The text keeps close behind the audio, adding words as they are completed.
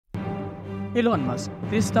Elon Musk.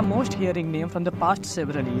 This is the most hearing name from the past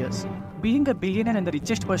several years. Being a billionaire and the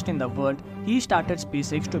richest person in the world, he started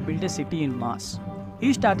SpaceX to build a city in Mars.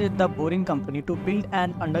 He started the Boring Company to build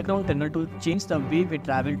an underground tunnel to change the way we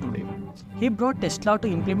travel today. He brought Tesla to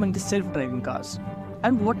implement the self-driving cars.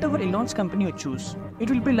 And whatever Elon's company you choose, it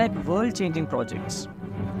will be like world-changing projects.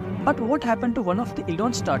 But what happened to one of the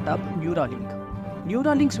Elon startup, Neuralink?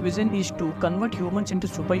 Neuralink's vision is to convert humans into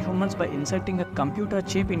superhumans by inserting a computer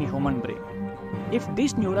chip in a human brain. If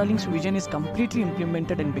this Neuralink's vision is completely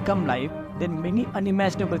implemented and become live, then many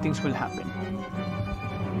unimaginable things will happen.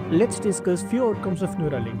 Let's discuss few outcomes of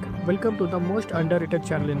Neuralink. Welcome to the most underrated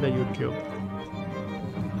channel in the YouTube.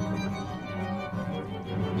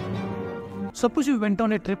 Suppose you went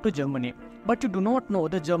on a trip to Germany, but you do not know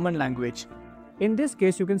the German language. In this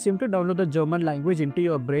case, you can simply download the German language into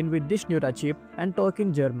your brain with this Neurachip and talk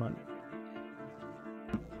in German.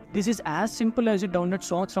 This is as simple as you download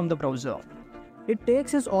songs from the browser. It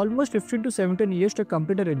takes us almost 15 to 17 years to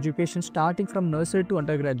complete our education starting from nursery to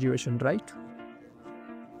undergraduation, right?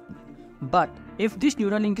 But if this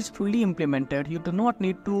Neuralink is fully implemented, you do not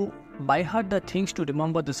need to by heart the things to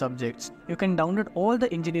remember the subjects. You can download all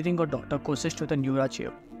the engineering or doctor courses to the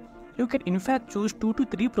Neurachip. You can in fact choose 2 to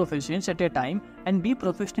 3 professions at a time and be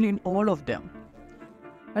professional in all of them.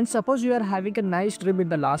 And suppose you are having a nice dream in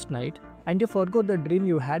the last night and you forgot the dream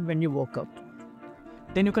you had when you woke up.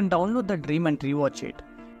 Then you can download the dream and rewatch it.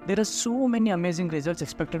 There are so many amazing results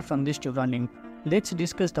expected from this Neuralink. Let's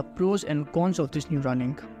discuss the pros and cons of this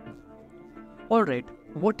Neuralink. Alright,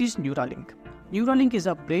 what is Neuralink? Neuralink is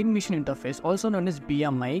a brain-machine interface, also known as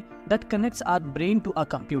BMI, that connects our brain to a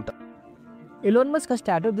computer. Elon Musk has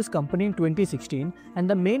started this company in 2016, and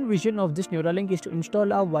the main vision of this Neuralink is to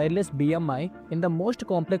install a wireless BMI in the most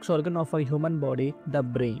complex organ of a human body, the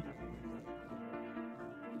brain.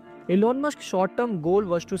 Elon Musk's short-term goal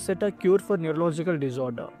was to set a cure for neurological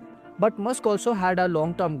disorder. But Musk also had a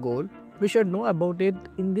long-term goal. We should know about it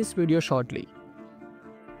in this video shortly.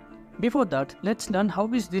 Before that, let's learn how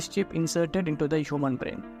is this chip inserted into the human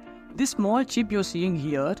brain. This small chip you're seeing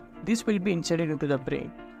here, this will be inserted into the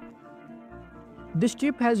brain. This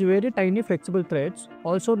chip has very tiny flexible threads,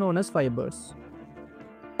 also known as fibers.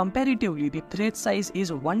 Comparatively, the thread size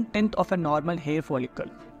is 1/10 of a normal hair follicle,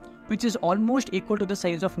 which is almost equal to the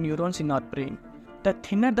size of neurons in our brain. The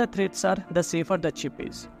thinner the threads are, the safer the chip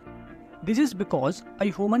is. This is because a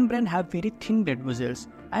human brain has very thin blood vessels,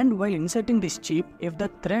 and while inserting this chip, if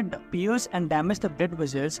the thread pierces and damages the blood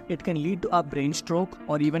vessels, it can lead to a brain stroke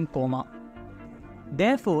or even coma.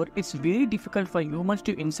 Therefore, it's very difficult for humans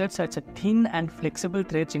to insert such a thin and flexible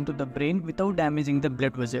threads into the brain without damaging the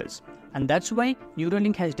blood vessels. And that's why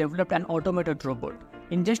Neuralink has developed an automated robot.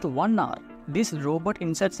 In just 1 hour, this robot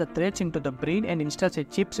inserts the threads into the brain and installs the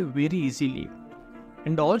chips very easily.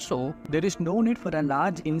 And also, there is no need for a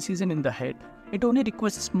large incision in the head. It only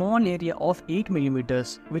requires a small area of 8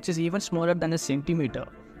 mm, which is even smaller than a centimeter,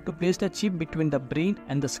 to place the chip between the brain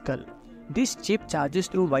and the skull. This chip charges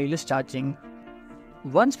through wireless charging.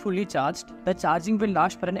 Once fully charged, the charging will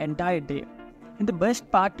last for an entire day. And the best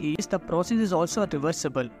part is the process is also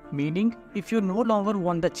reversible, meaning if you no longer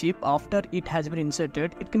want the chip after it has been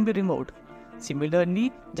inserted, it can be removed.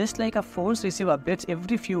 Similarly, just like our phones receive updates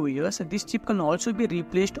every few years, this chip can also be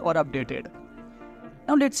replaced or updated.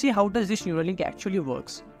 Now let's see how does this Neuralink actually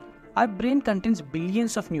works. Our brain contains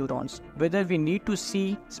billions of neurons. Whether we need to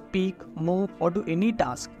see, speak, move or do any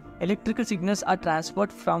task, electrical signals are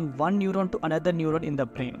transferred from one neuron to another neuron in the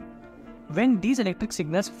brain. When these electric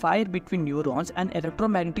signals fire between neurons, an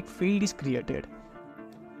electromagnetic field is created.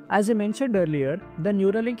 As I mentioned earlier, the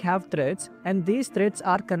Neuralink have threads, and these threads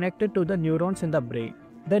are connected to the neurons in the brain.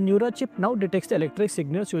 The Neurachip now detects the electric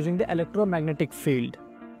signals using the electromagnetic field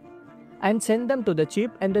and send them to the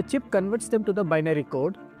chip, and the chip converts them to the binary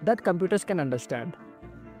code that computers can understand.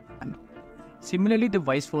 Similarly, the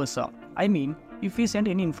vice versa. I mean, if we send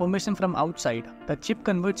any information from outside, the chip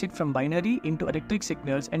converts it from binary into electric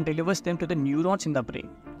signals and delivers them to the neurons in the brain.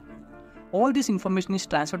 All this information is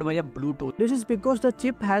transferred via Bluetooth. This is because the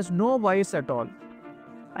chip has no wires at all.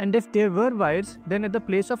 And if there were wires, then at the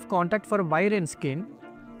place of contact for wire and skin,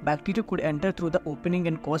 bacteria could enter through the opening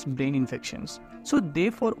and cause brain infections. So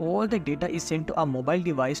therefore, all the data is sent to a mobile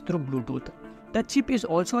device through Bluetooth. The chip is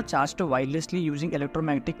also charged wirelessly using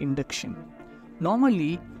electromagnetic induction.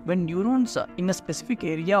 Normally, when neurons in a specific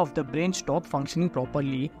area of the brain stop functioning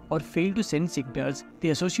properly or fail to send signals, the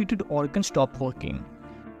associated organs stop working.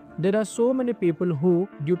 There are so many people who,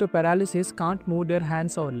 due to paralysis, can't move their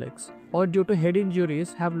hands or legs, or due to head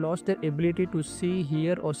injuries have lost their ability to see,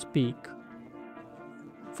 hear or speak.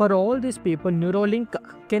 For all these people, Neuralink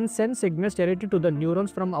can send signals directly to the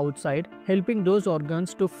neurons from outside, helping those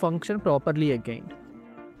organs to function properly again.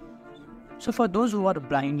 So for those who are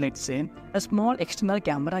blind, let's say, a small external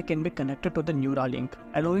camera can be connected to the Neuralink,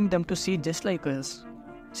 allowing them to see just like us.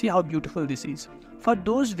 See how beautiful this is. For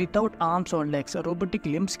those without arms or legs, robotic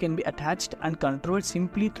limbs can be attached and controlled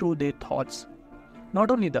simply through their thoughts. Not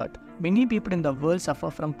only that, many people in the world suffer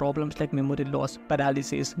from problems like memory loss,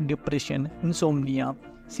 paralysis, depression, insomnia,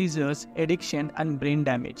 seizures, addiction, and brain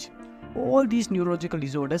damage. All these neurological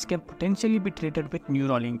disorders can potentially be treated with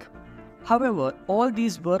Neuralink. However, all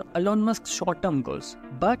these were Elon Musk's short-term goals,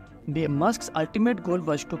 but Musk's ultimate goal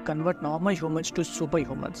was to convert normal humans to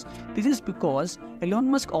superhumans. This is because Elon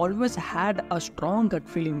Musk always had a strong gut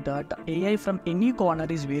feeling that AI from any corner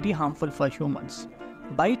is very harmful for humans.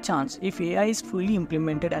 By chance, if AI is fully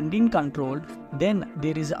implemented and in control, then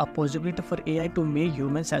there is a possibility for AI to make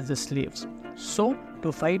humans as the slaves. So,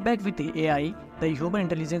 to fight back with the AI, the human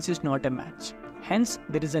intelligence is not a match. Hence,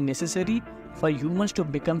 there is a necessary for humans to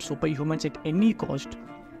become superhumans at any cost.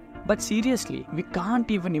 But seriously, we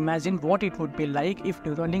can't even imagine what it would be like if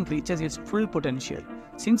Neuralink reaches its full potential.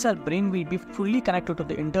 Since our brain will be fully connected to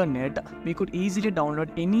the internet, we could easily download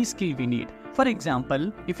any skill we need. For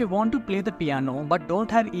example, if you want to play the piano but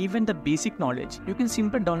don't have even the basic knowledge, you can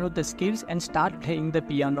simply download the skills and start playing the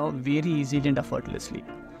piano very easily and effortlessly.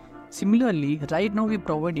 Similarly, right now we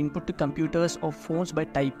provide input to computers or phones by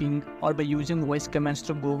typing or by using voice commands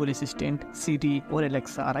through Google Assistant, Siri or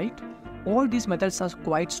Alexa, right? All these methods are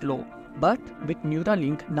quite slow, but with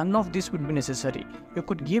Neuralink, none of this would be necessary. You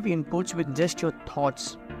could give inputs with just your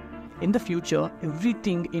thoughts. In the future,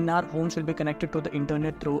 everything in our homes will be connected to the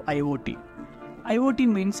internet through IoT. IoT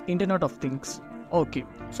means Internet of Things. Okay,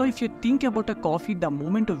 so if you think about a coffee the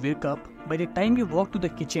moment you wake up, by the time you walk to the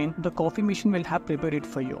kitchen, the coffee machine will have prepared it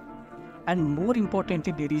for you. And more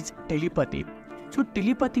importantly, there is telepathy. So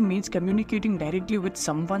telepathy means communicating directly with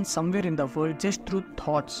someone somewhere in the world just through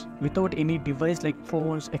thoughts, without any device like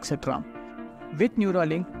phones, etc. With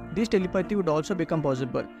Neuralink, this telepathy would also become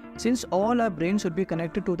possible. Since all our brains would be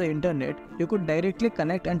connected to the internet, you could directly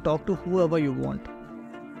connect and talk to whoever you want.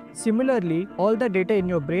 Similarly, all the data in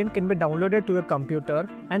your brain can be downloaded to your computer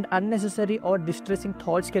and unnecessary or distressing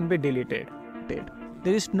thoughts can be deleted.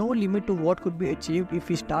 There is no limit to what could be achieved if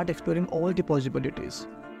we start exploring all the possibilities.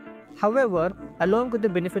 However, along with the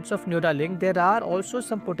benefits of Neuralink, there are also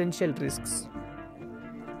some potential risks.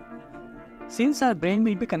 Since our brain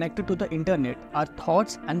will be connected to the internet, our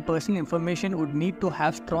thoughts and personal information would need to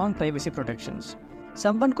have strong privacy protections.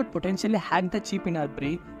 Someone could potentially hack the chip in our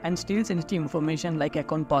brain and steal sensitive information like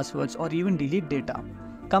account passwords or even delete data.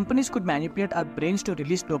 Companies could manipulate our brains to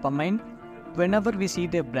release dopamine whenever we see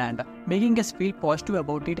their brand, making us feel positive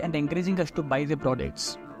about it and encouraging us to buy their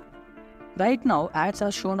products. Right now, ads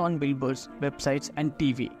are shown on billboards, websites, and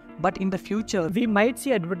TV, but in the future, we might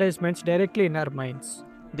see advertisements directly in our minds.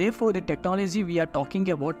 Therefore, the technology we are talking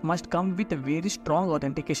about must come with a very strong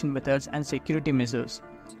authentication methods and security measures.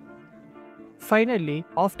 Finally,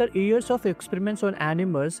 after years of experiments on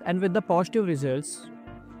animals and with the positive results,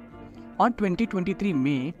 on 2023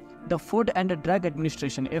 May, the Food and Drug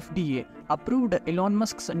Administration (FDA) approved Elon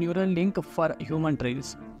Musk's Neuralink for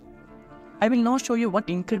Humantrails. I will now show you one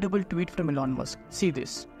incredible tweet from Elon Musk. See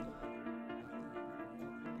this.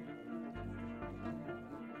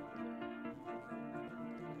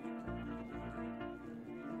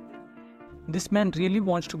 This man really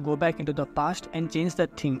wants to go back into the past and change the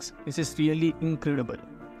things. This is really incredible.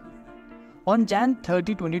 On Jan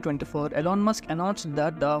 30, 2024, Elon Musk announced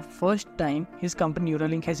that the first time his company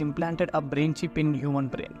Neuralink has implanted a brain chip in human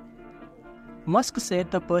brain. Musk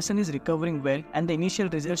said the person is recovering well and the initial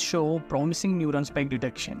results show promising neuron spike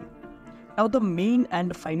detection. Now the main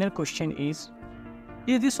and final question is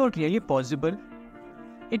this all really possible?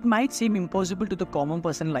 It might seem impossible to the common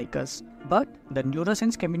person like us, but the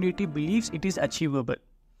neuroscience community believes it is achievable.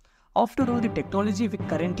 After all, the technology we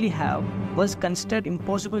currently have was considered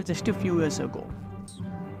impossible just a few years ago.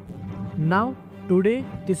 Now, today,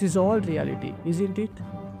 this is all reality, isn't it?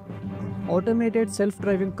 Automated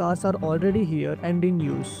self-driving cars are already here and in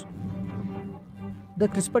use. The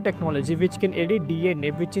CRISPR technology, which can edit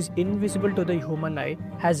DNA which is invisible to the human eye,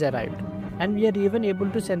 has arrived. And we are even able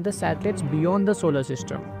to send the satellites beyond the solar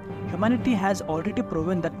system. Humanity has already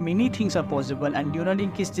proven that many things are possible and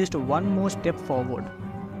Neuralink is just one more step forward.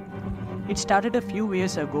 It started a few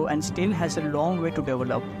years ago and still has a long way to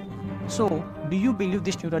develop. So, do you believe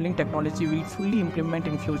this Neuralink technology will fully implement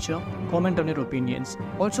in future? Comment on your opinions.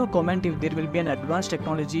 Also comment if there will be an advanced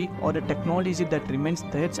technology or a technology that remains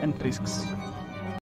threats and risks.